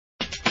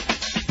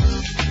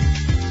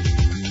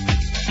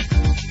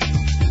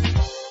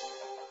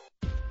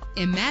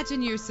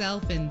Imagine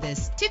yourself in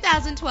this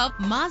 2012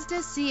 Mazda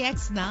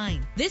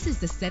CX-9. This is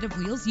the set of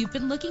wheels you've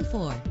been looking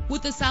for,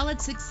 with a solid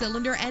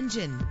 6-cylinder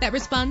engine that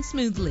responds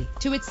smoothly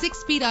to its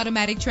 6-speed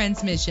automatic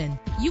transmission.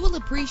 You will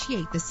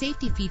appreciate the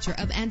safety feature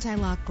of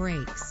anti-lock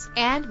brakes.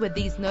 And with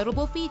these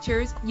notable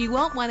features, you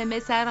won't want to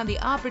miss out on the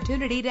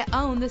opportunity to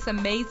own this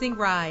amazing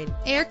ride.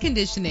 Air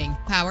conditioning,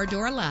 power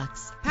door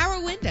locks,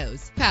 power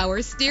windows,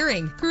 power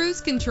steering,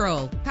 cruise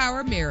control,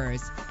 power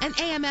mirrors, an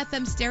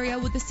AM/FM stereo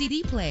with a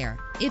CD player.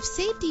 If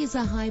safety is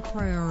a high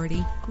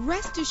priority,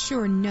 rest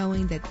assured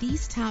knowing that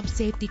these top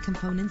safety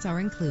components are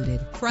included: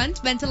 front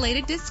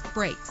ventilated disc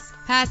brakes,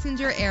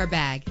 passenger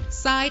airbag,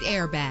 side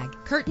airbag,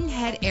 curtain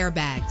head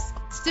airbags,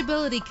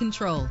 stability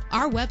control.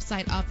 Our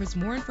website offers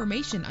more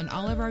information on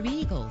all of our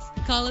vehicles.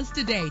 Call us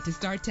today to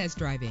start test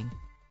driving.